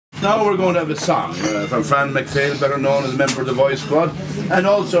Now we're going to have a song from Fran McPhail, better known as a member of the Voice Squad, and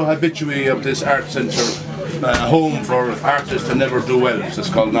also habituee of this art centre, home for artists that never do well. It's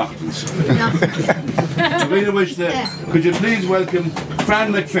called Nightclub. Could you please welcome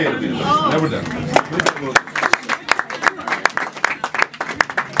Fran McPhail? Never done.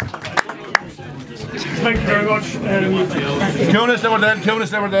 Thank you very much.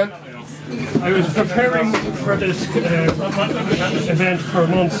 Cuirt never done. I was preparing for this event for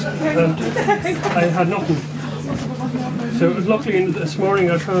months and I had nothing. So it was luckily this morning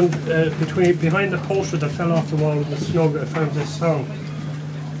I found behind the poster that fell off the wall in the snug, I found this song.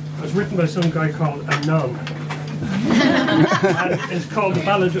 It was written by some guy called Anon. And it's called The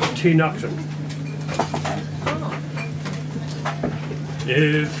Ballad of Tigh Neachtain.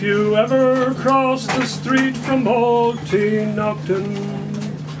 If you ever cross the street from old Tigh Neachtain,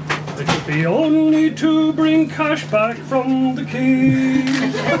 it could be only to bring cash back from the Quay.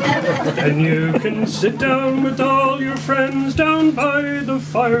 Then you can sit down with all your friends down by the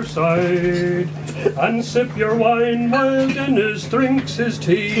fireside and sip your wine while Dennis drinks his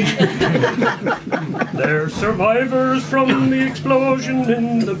tea. They're survivors from the explosion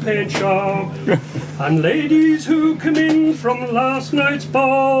in the paint shop and ladies who come in from last night's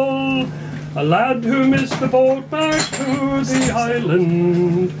ball. A lad who missed the boat back to the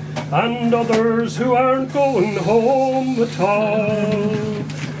island, and others who aren't going home at all.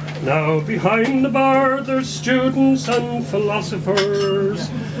 Now behind the bar there's students and philosophers.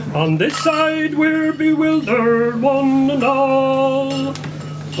 On this side we're bewildered one and all.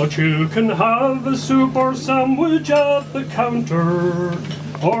 But you can have a soup or sandwich at the counter,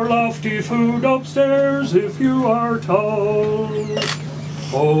 or lofty food upstairs if you are tall.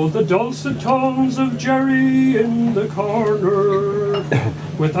 Oh, the dulcet tones of Gerry in the corner,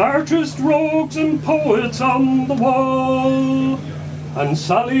 with artist rogues and poets on the wall, and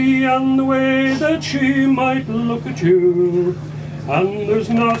Sally and the way that she might look at you, and there's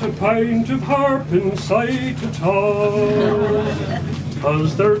not a pint of harp in sight at all.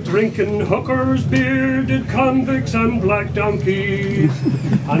 'Cause they're drinking hookers, bearded convicts and black donkeys,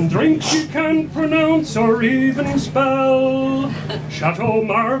 and drinks you can't pronounce or even spell. Chateau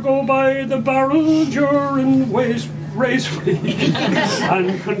Margaux by the barrel during race week,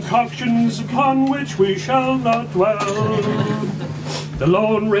 and concoctions upon which we shall not dwell. The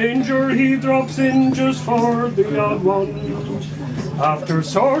Lone Ranger, he drops in just for the odd one, after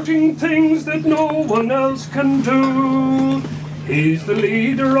sorting things that no one else can do. He's the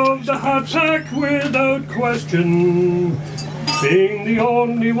leader of the hat pack without question, being the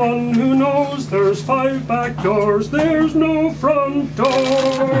only one who knows there's 5 back doors, there's no front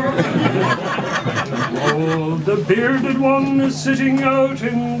door. Oh, the bearded one is sitting out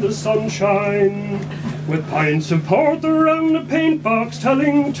in the sunshine, with pints of porter and a paint box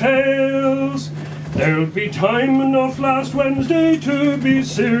telling tales. There'll be time enough last Wednesday to be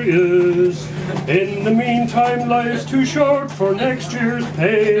serious. In the meantime, life's too short for next year's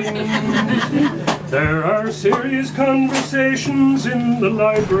pains. There are serious conversations in the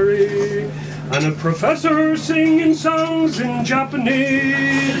library, and a professor singing songs in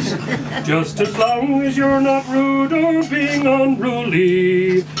Japanese. Just as long as you're not rude or being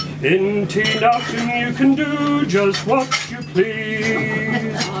unruly, in Tigh Neachtain you can do just what you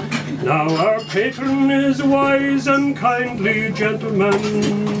please. Now our patron is a wise and kindly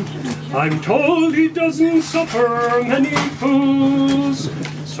gentleman. I'm told he doesn't suffer many fools.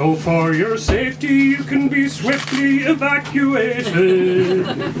 So for your safety you can be swiftly evacuated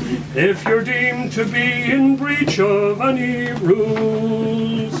if you're deemed to be in breach of any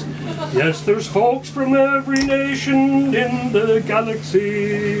rules. Yes, there's folks from every nation in the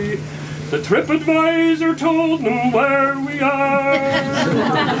galaxy. The TripAdvisor told them where we are.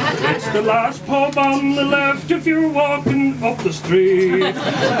 It's the last pub on the left if you're walking up the street,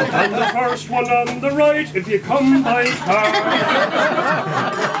 and the first one on the right if you come by car.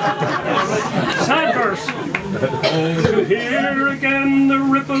 Sad verse. Oh, to hear again the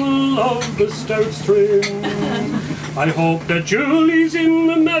ripple of the stout stream. I hope that Julie's in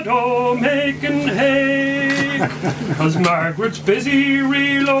the meadow making hay, 'cause Margaret's busy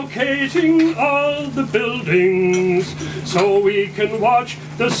relocating all the buildings, so we can watch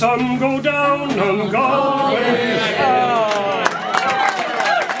the sun go down on Galway.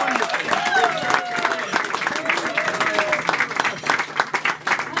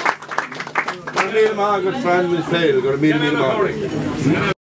 Margaret Fran McPhail, going to meet him in the morning.